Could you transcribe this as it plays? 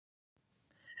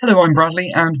Hello, I'm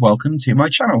Bradley and welcome to my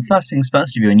channel. First things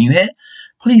first, if you're new here,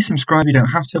 please subscribe. You don't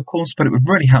have to, of course, but it would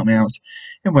really help me out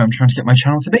in where I'm trying to get my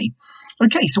channel to be.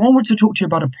 Okay, so I want to talk to you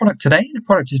about a product today. The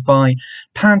product is by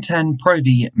Pantene Pro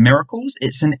V Miracles.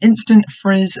 It's an instant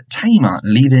frizz tamer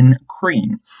leave-in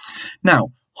cream. Now,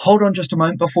 hold on just a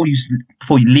moment before you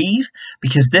leave,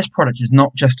 because this product is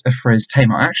not just a frizz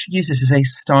tamer. I actually use this as a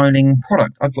styling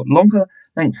product. I've got longer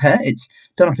length hair. It's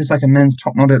done up as like a men's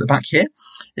top knot at the back here.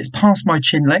 It's past my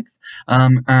chin length,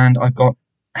 and I've got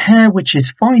hair which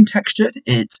is fine textured.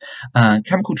 It's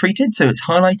chemical treated, so it's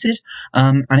highlighted,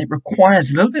 and it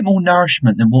requires a little bit more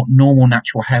nourishment than what normal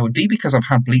natural hair would be, because I've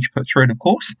had bleach put through it, of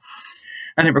course.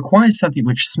 And it requires something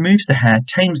which smooths the hair,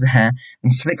 tames the hair,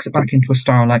 and slicks it back into a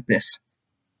style like this.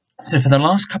 So for the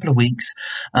last couple of weeks,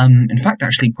 in fact,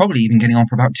 actually probably even getting on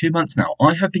for about 2 months now,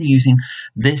 I have been using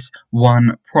this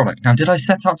one product. Now, did I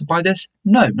set out to buy this?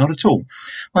 No, not at all.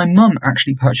 My mum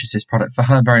actually purchased this product for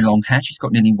her very long hair. She's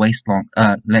got nearly waist long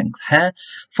length hair,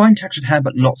 fine textured hair,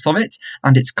 but lots of it,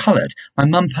 and it's coloured. My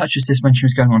mum purchased this when she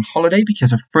was going on holiday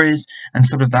because of frizz and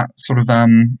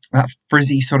that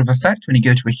frizzy sort of effect when you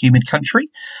go to a humid country.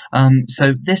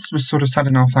 So this was sort of sat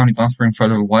in our family bathroom for a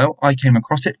little while. I came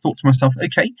across it, thought to myself,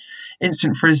 okay,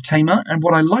 instant frizz tamer, and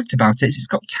what I liked about it is it's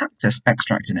got cactus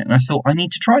extract in it, and I thought I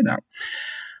need to try that.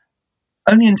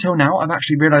 Only until now I've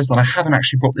actually realised that I haven't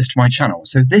actually brought this to my channel,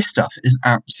 so this stuff is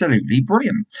absolutely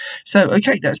brilliant. So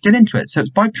okay, let's get into it. So it's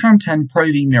by Pantene Pro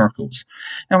V Miracles.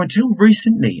 Now, until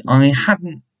recently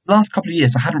last couple of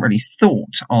years, I hadn't really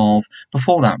thought of,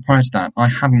 prior to that, I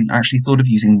hadn't actually thought of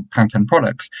using Pantene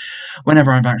products.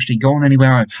 Whenever I've actually gone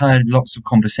anywhere, I've heard lots of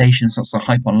conversations, lots of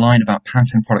hype online about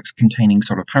Pantene products containing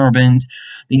sort of parabens.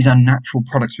 These are natural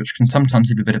products which can sometimes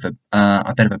have a bit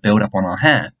of a build-up on our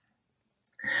hair.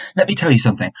 Let me tell you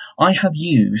something. I have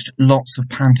used lots of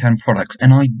Pantene products,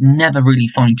 and I never really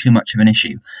find too much of an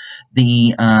issue.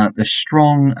 The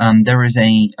strong, there is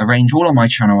a range all on my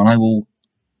channel, and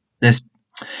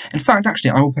in fact, actually,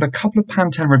 I will put a couple of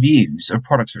Pantene reviews of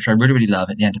products which I really, really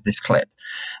love at the end of this clip.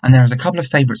 And there's a couple of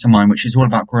favourites of mine, which is all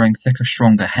about growing thicker,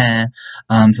 stronger hair,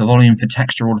 for volume, for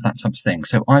texture, all of that type of thing.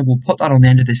 So I will put that on the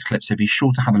end of this clip, so be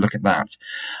sure to have a look at that.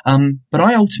 But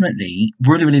I ultimately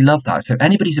really, really love that. So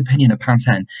anybody's opinion of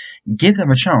Pantene, give them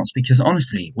a chance, because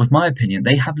honestly, with my opinion,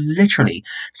 they have literally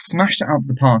smashed it out of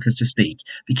the park, as to speak,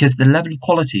 because the level of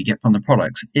quality you get from the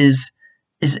products is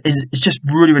just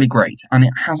really, really great, and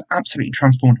it has absolutely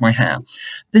transformed my hair.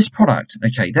 This product,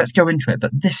 okay, let's go into it,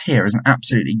 but this here is an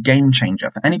absolutely game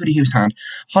changer for anybody who's had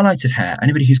highlighted hair,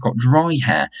 anybody who's got dry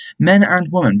hair, men and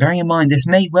women. Bearing in mind, this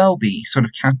may well be sort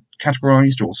of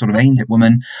categorized or sort of aimed at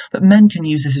women, but men can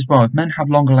use this as well. If men have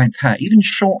longer length hair, even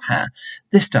short hair,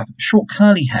 this stuff, short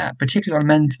curly hair, particularly on a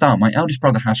men's style. My eldest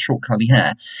brother has short curly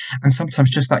hair, and sometimes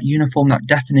just that uniform, that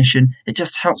definition, it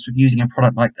just helps with using a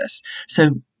product like this.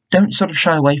 So don't sort of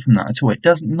shy away from that at all. It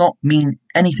does not mean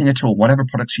anything at all, whatever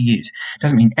products you use. It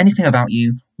doesn't mean anything about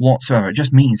you whatsoever. It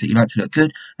just means that you like to look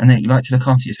good and that you like to look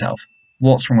after yourself.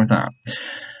 What's wrong with that?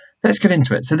 Let's get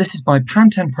into it. So this is by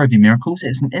Pantene Pro V Miracles.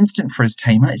 It's an instant frizz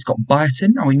tamer. It's got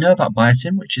biotin. Now, we know about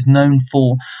biotin, which is known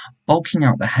for bulking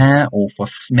out the hair, or for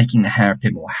making the hair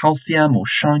appear more healthier, more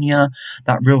shinier,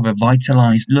 that real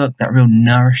revitalized look, that real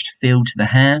nourished feel to the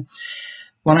hair.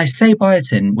 When I say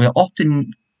biotin, we're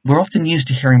often used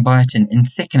to hearing biotin in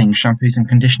thickening shampoos and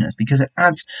conditioners, because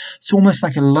it's almost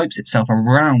like it lopes itself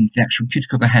around the actual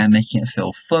cuticle of the hair, making it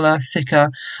feel fuller,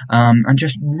 thicker, and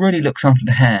just really looks after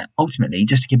the hair, ultimately,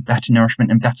 just to give better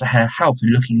nourishment and better hair health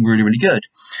and looking really, really good.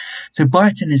 So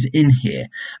biotin is in here.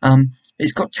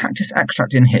 It's got cactus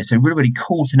extract in here, so really, really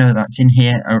cool to know that's in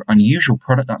here. An unusual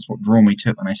product. That's what drew me to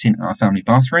it when I seen it in our family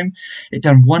bathroom. It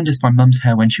done wonders for my mum's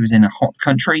hair when she was in a hot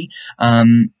country.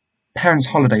 Parents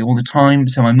holiday all the time,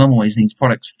 so my mum always needs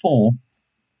products for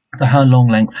her long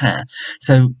length hair.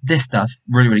 So this stuff,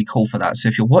 really, really cool for that. So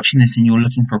if you're watching this and you're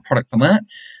looking for a product for that,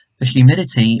 the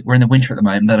humidity, we're in the winter at the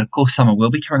moment, but of course summer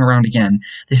will be coming around again.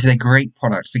 This is a great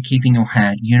product for keeping your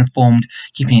hair uniformed,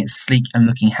 keeping it sleek and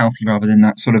looking healthy, rather than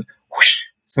that sort of whoosh,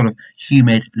 sort of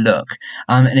humid look.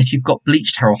 And if you've got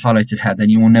bleached hair or highlighted hair, then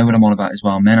you will know what I'm on about as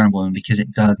well, men and women, because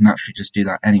it does naturally just do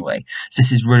that anyway. So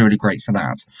this is really, really great for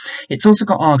that. It's also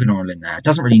got argan oil in there. It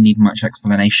doesn't really need much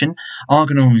explanation.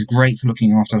 Argan oil is great for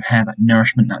looking after the hair, that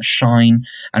nourishment, that shine,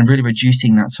 and really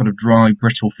reducing that sort of dry,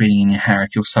 brittle feeling in your hair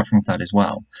if you're suffering with that as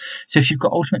well. So if you've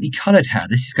got ultimately coloured hair,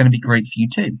 this is going to be great for you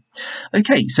too.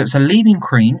 Okay, so it's a leave-in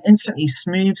cream, instantly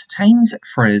smooths, tames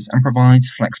frizz, and provides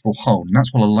flexible hold, and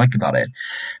that's what I like about it.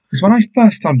 Because when I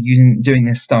first started doing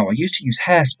this style, I used to use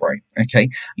hairspray. Okay,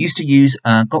 I used to use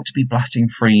Got to Be Blasting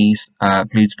Freeze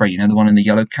Blue Spray. You know, the one in the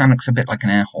yellow can, looks a bit like an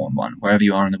air horn one. Wherever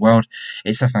you are in the world,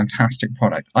 it's a fantastic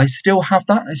product. I still have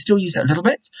that. I still use it a little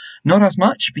bit, not as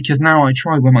much, because now I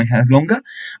try when my hair's longer.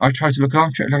 I try to look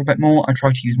after it a little bit more. I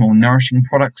try to use more nourishing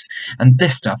products, and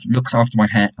this stuff looks after my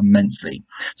hair immensely.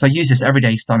 So I use this every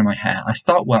day styling my hair. I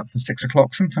start work for 6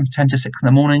 o'clock, sometimes 10 to 6 in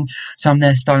the morning. So I'm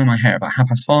there styling my hair about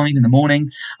 5:30 in the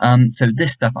morning. So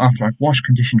this stuff, after I've washed,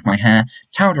 conditioned my hair,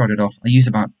 towel dried it off, I use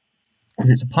about,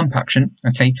 because it's a pump action,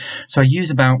 okay, so I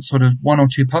use about sort of 1 or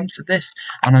 2 pumps of this,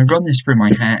 and I run this through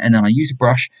my hair, and then I use a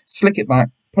brush, slick it back,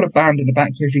 put a band in the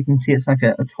back here. As you can see, it's like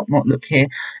a top knot look here.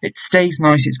 It stays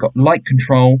nice, it's got light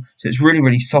control, so it's really,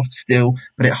 really soft still,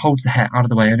 but it holds the hair out of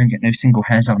the way. I don't get no single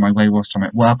hairs out of my way whilst I'm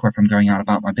at work, or if I'm going out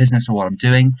about my business or what I'm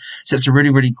doing. So it's a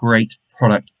really, really great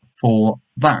product for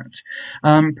that.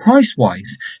 Price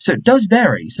wise, so it does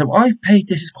vary. So I've paid,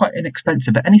 this is quite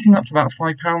inexpensive, but anything up to about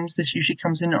 £5 this usually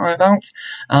comes in at about.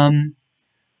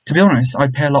 To be honest,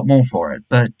 I'd pay a lot more for it,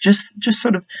 but just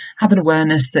sort of have an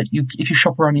awareness that if you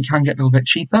shop around, you can get a little bit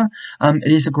cheaper.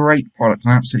 It is a great product.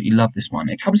 I absolutely love this one.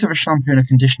 It comes with a shampoo and a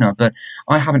conditioner, but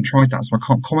I haven't tried that, so I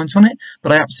can't comment on it,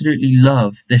 but I absolutely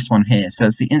love this one here. So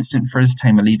it's the Instant Frizz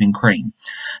Tamer Leave-In Cream.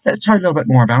 Let's tell you a little bit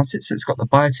more about it. So it's got the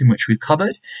biotin, which we've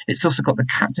covered. It's also got the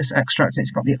cactus extract, and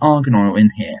it's got the argan oil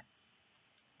in here.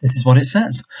 This is what it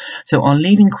says. So our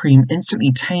leave-in cream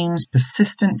instantly tames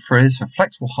persistent frizz for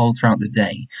flexible hold throughout the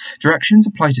day. Directions: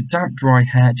 apply to damp, dry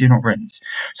hair, do not rinse.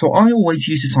 So I always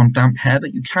use this on damp hair,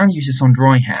 but you can use this on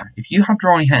dry hair. If you have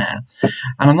dry hair,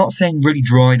 and I'm not saying really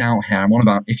dried out hair, I'm on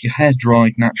about if your hair's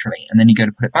dried naturally, and then you go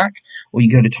to put it back, or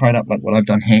you go to tie it up like what I've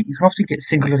done here, you can often get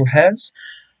single little hairs.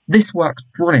 This works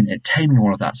brilliant at taming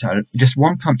all of that. So just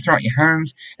one pump throughout your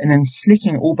hands, and then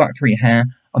slicking it all back through your hair.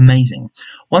 Amazing.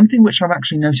 One thing which I've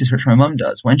actually noticed, which my mum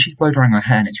does, when she's blow drying her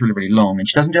hair and it's really, really long, and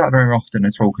she doesn't do that very often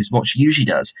at all, because what she usually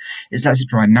does is lets it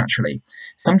dry naturally.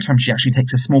 Sometimes she actually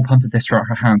takes a small pump of this throughout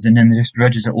her hands and then just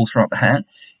dredges it all throughout the hair.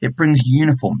 It brings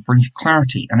uniform, brings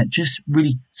clarity, and it just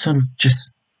really sort of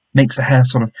just makes the hair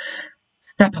sort of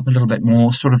step up a little bit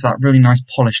more, sort of that really nice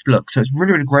polished look. So it's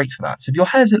really, really great for that. So if your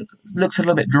hair looks a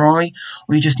little bit dry,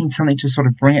 or you just need something to sort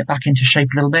of bring it back into shape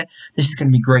a little bit, this is going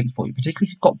to be great for you, particularly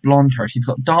if you've got blonde hair. If you've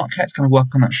got dark hair, it's going to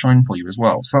work on that shine for you as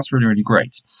well. So that's really, really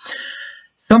great.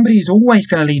 Somebody's always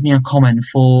going to leave me a comment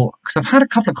because I've had a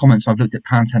couple of comments when I've looked at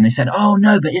Pantene. They said, oh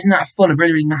no, but isn't that full of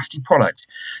really, really nasty products?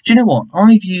 Do you know what?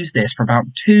 I've used this for about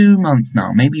 2 months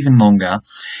now, maybe even longer,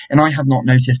 and I have not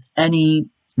noticed any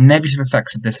negative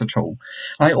effects of this at all.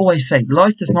 I always say,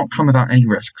 life does not come without any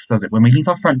risks, does it? When we leave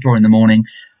our front door in the morning,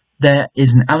 there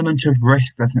is an element of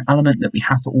risk. There's an element that we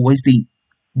have to always be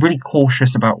really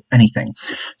cautious about anything.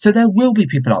 So there will be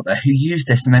people out there who use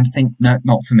this and then think, no,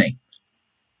 not for me.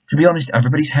 To be honest,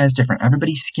 everybody's hair is different,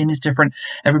 everybody's skin is different,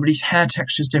 everybody's hair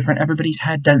texture is different, everybody's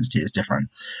hair density is different.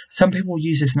 Some people will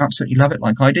use this and absolutely love it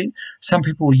like I do. Some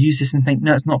people will use this and think,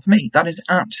 no, it's not for me. That is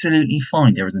absolutely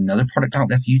fine. There is another product out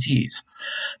there for you to use.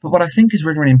 But what I think is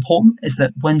really, really important is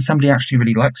that when somebody actually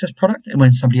really likes this product, and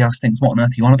when somebody else thinks, what on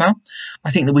earth are you on about?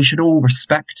 I think that we should all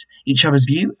respect each other's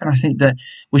view, and I think that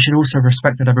we should also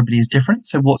respect that everybody is different.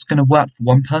 So what's going to work for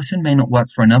one person may not work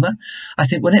for another. I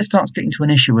think when it starts getting to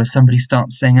an issue where somebody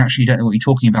starts saying, actually, you don't know what you're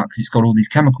talking about because it's got all these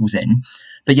chemicals in,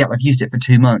 but yet I've used it for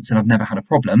 2 months and I've never had a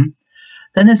problem,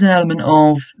 then there's an element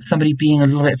of somebody being a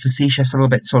little bit facetious, a little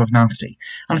bit sort of nasty.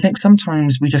 And I think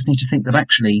sometimes we just need to think that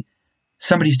actually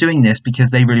somebody's doing this because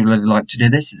they really, really like to do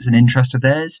this. It's an interest of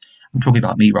theirs. I'm talking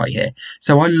about me right here.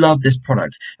 So I love this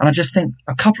product. And I just think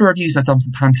a couple of reviews I've done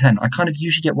from Pantene, I kind of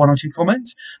usually get 1 or 2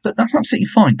 comments, but that's absolutely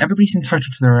fine. Everybody's entitled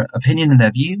to their opinion and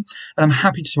their view, and I'm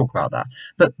happy to talk about that.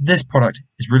 But this product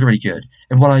is really, really good.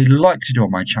 And what I like to do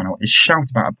on my channel is shout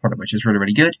about a product which is really,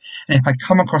 really good. And if I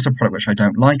come across a product which I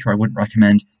don't like or I wouldn't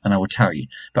recommend, then I will tell you.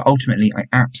 But ultimately, I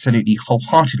absolutely,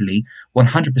 wholeheartedly,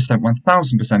 100%,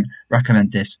 1000%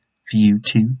 recommend this for you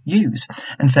to use.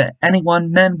 And for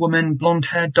anyone, men, women, blonde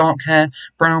hair, dark hair,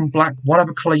 brown, black,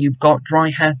 whatever colour you've got, dry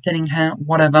hair, thinning hair,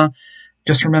 whatever,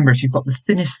 just remember, if you've got the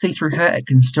thinnest see-through hair, it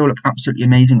can still look absolutely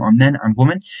amazing on men and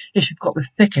women. If you've got the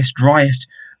thickest, driest,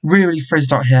 really, really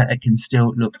frizzed out hair, it can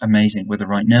still look amazing with the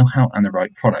right know-how and the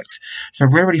right products. So I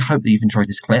really, really hope that you've enjoyed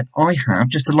this clip. I have.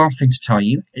 Just the last thing to tell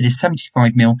you, it is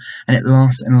 75ml and it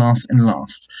lasts and lasts and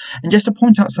lasts. And just to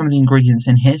point out some of the ingredients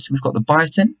in here, so we've got the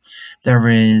biotin. There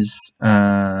is,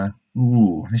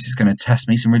 this is going to test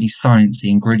me, some really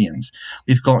sciencey ingredients.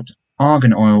 We've got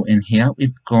argan oil in here.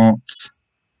 We've got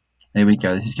There we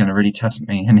go. This is going to really test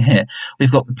me in here.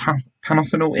 We've got the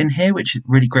Pantene in here, which is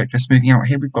really great for smoothing out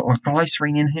here. We've got like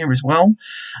glycerine in here as well.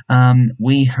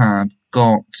 We have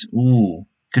got, ooh,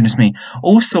 goodness me,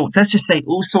 all sorts, let's just say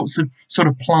all sorts of sort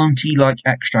of planty-like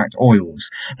extract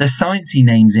oils. The sciencey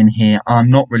names in here are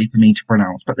not really for me to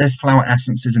pronounce, but there's flower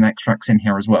essences and extracts in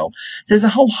here as well. So there's a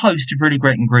whole host of really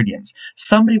great ingredients.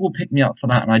 Somebody will pick me up for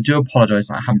that, and I do apologise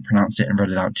that I haven't pronounced it and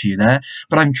read it out to you there,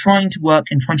 but I'm trying to work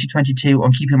in 2022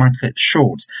 on keeping my clips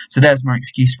short, so there's my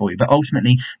excuse for you. But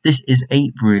ultimately, this is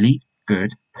a really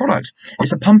good product.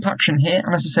 It's a pump action here,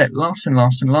 and as I said, it lasts and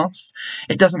lasts and lasts.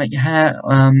 It doesn't make your hair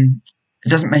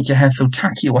feel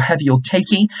tacky or heavy or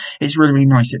cakey. It's really, really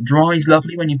nice. It dries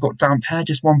lovely when you've got damp hair.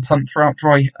 Just one pump throughout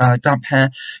dry, damp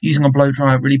hair. Using a blow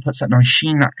dryer really puts that nice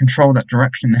sheen, that control, that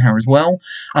direction in the hair as well.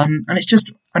 And it's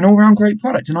just an all-round great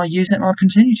product, and I use it and I'll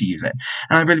continue to use it.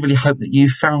 And I really, really hope that you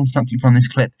found something from this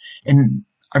clip. And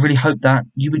I really hope that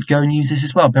you would go and use this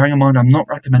as well. Bearing in mind, I'm not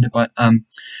recommended by,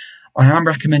 I am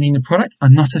recommending the product.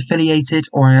 I'm not affiliated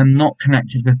or I am not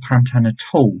connected with Pantene at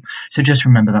all. So just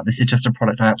remember that this is just a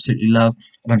product I absolutely love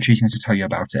and I'm choosing to tell you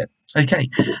about it. Okay,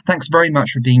 thanks very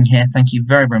much for being here. Thank you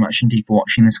very, very much indeed for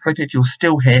watching this clip. If you're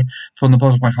still here, from the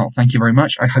bottom of my heart, thank you very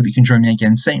much. I hope you can join me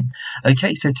again soon.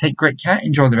 Okay, so take great care.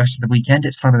 Enjoy the rest of the weekend.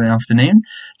 It's Saturday afternoon.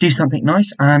 Do something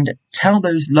nice and tell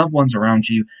those loved ones around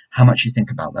you how much you think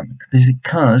about them.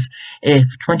 Because if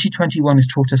 2021 has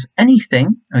taught us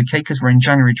anything, okay, because we're in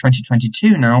January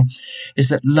 2022 now, is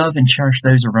that love and cherish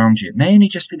those around you. It may only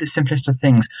just be the simplest of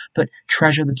things, but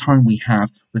treasure the time we have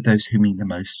with those who mean the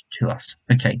most to us.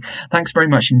 Okay, thanks very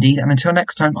much indeed, and until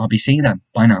next time, I'll be seeing you then.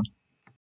 Bye now.